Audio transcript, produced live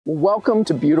Welcome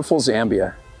to beautiful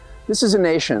Zambia. This is a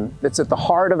nation that's at the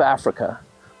heart of Africa,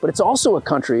 but it's also a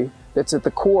country that's at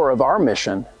the core of our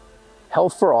mission,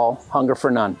 health for all, hunger for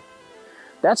none.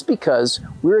 That's because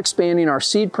we're expanding our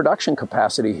seed production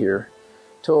capacity here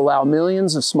to allow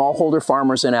millions of smallholder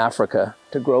farmers in Africa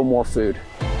to grow more food.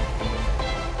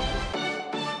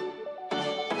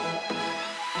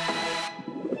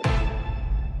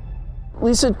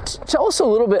 Lisa, tell us a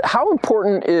little bit, how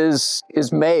important is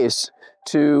maize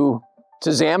to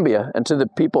Zambia and to the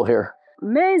people here?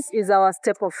 Maize is our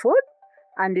staple food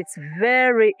and it's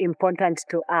very important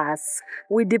to us.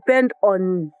 We depend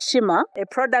on shima, a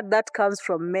product that comes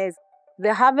from maize.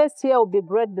 The harvest here will be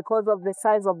great because of the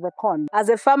size of the corn. As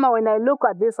a farmer, when I look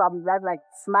at this, I'm like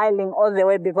smiling all the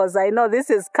way because I know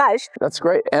this is cash. That's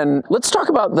great. And let's talk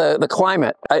about the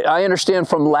climate. I understand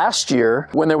from last year,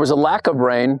 when there was a lack of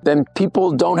rain, then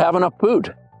people don't have enough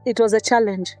food. It was a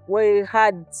challenge. We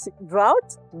had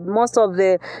drought. Most of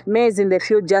the maize in the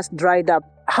field just dried up.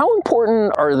 How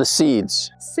important are the seeds?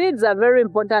 Seeds are very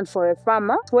important for a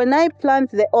farmer. When I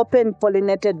plant the open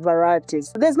pollinated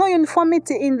varieties, there's no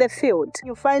uniformity in the field.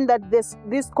 You find that this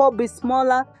cob is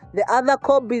smaller, the other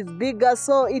cob is bigger,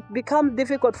 so it becomes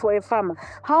difficult for a farmer.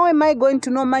 How am I going to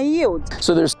know my yield?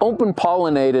 So there's open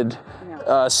pollinated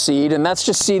seed, and that's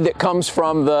just seed that comes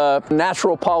from the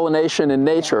natural pollination in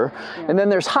nature. And then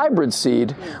there's hybrid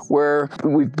seed, where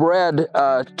we've bred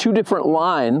two different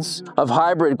lines of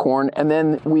hybrid corn, and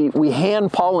then we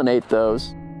hand pollinate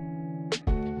those.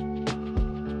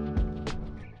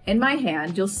 In my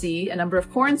hand, you'll see a number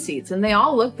of corn seeds, and they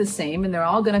all look the same, and they're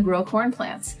all going to grow corn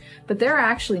plants. But there are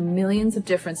actually millions of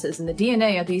differences in the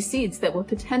DNA of these seeds that will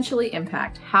potentially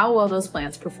impact how well those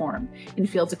plants perform in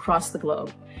fields across the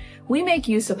globe. We make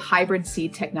use of hybrid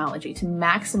seed technology to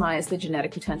maximize the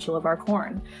genetic potential of our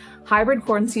corn. Hybrid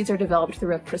corn seeds are developed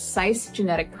through a precise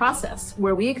genetic process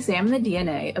where we examine the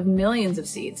DNA of millions of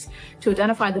seeds to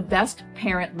identify the best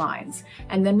parent lines,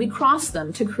 and then we cross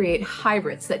them to create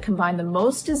hybrids that combine the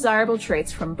most desirable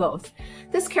traits from both.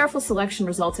 This careful selection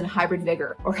results in hybrid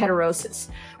vigor, or heterosis,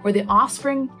 where the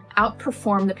offspring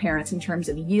outperform the parents in terms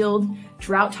of yield,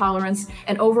 drought tolerance,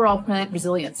 and overall plant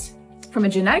resilience. From a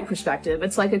genetic perspective,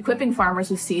 it's like equipping farmers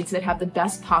with seeds that have the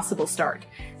best possible start,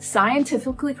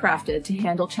 scientifically crafted to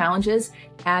handle challenges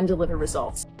and deliver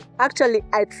results. Actually,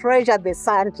 I treasure the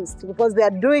scientists because they are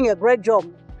doing a great job.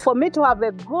 For me to have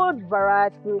a good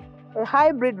variety, a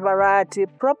hybrid variety,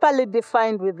 properly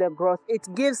defined with the growth, it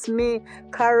gives me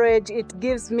courage, it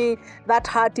gives me that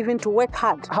heart even to work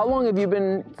hard. How long have you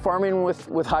been farming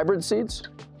with hybrid seeds?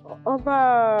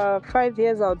 Over 5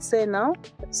 years, I would say now.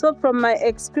 So from my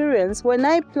experience, when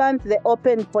I plant the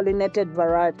open pollinated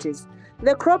varieties,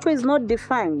 the crop is not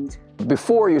defined.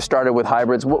 Before you started with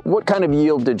hybrids, what kind of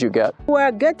yield did you get?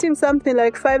 We're getting something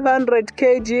like 500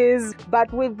 kgs,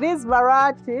 but with these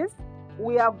varieties,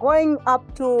 we are going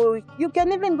up to, you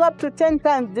can even go up to 10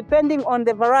 tons depending on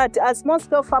the variety. As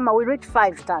small-scale farmer, we reach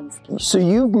 5 tons. So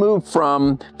you've moved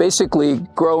from basically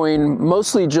growing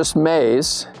mostly just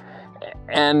maize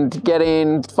and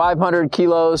getting 500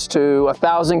 kilos to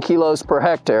 1,000 kilos per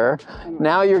hectare.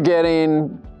 Now you're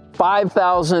getting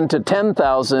 5,000 to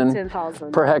 10,000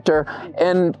 per hectare,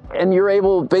 and you're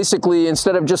able, basically,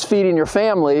 instead of just feeding your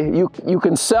family, you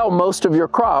can sell most of your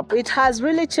crop. It has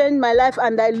really changed my life,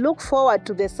 and I look forward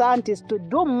to the scientists to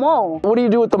do more. What do you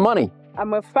do with the money?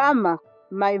 I'm a farmer.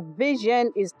 My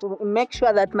vision is to make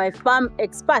sure that my farm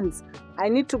expands. I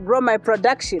need to grow my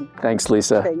production. Thanks,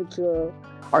 Lisa. Thank you.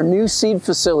 Our new seed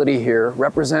facility here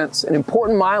represents an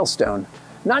important milestone,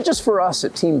 not just for us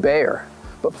at Team Bayer,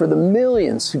 but for the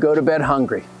millions who go to bed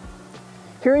hungry.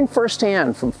 Hearing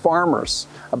firsthand from farmers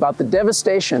about the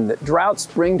devastation that droughts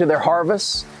bring to their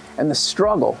harvests and the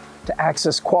struggle to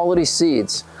access quality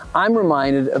seeds, I'm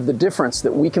reminded of the difference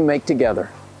that we can make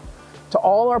together. To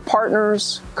all our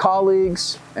partners,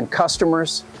 colleagues, and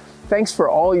customers, thanks for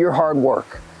all your hard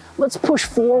work. Let's push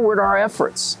forward our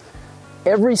efforts.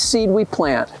 Every seed we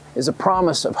plant is a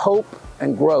promise of hope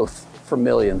and growth for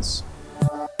millions.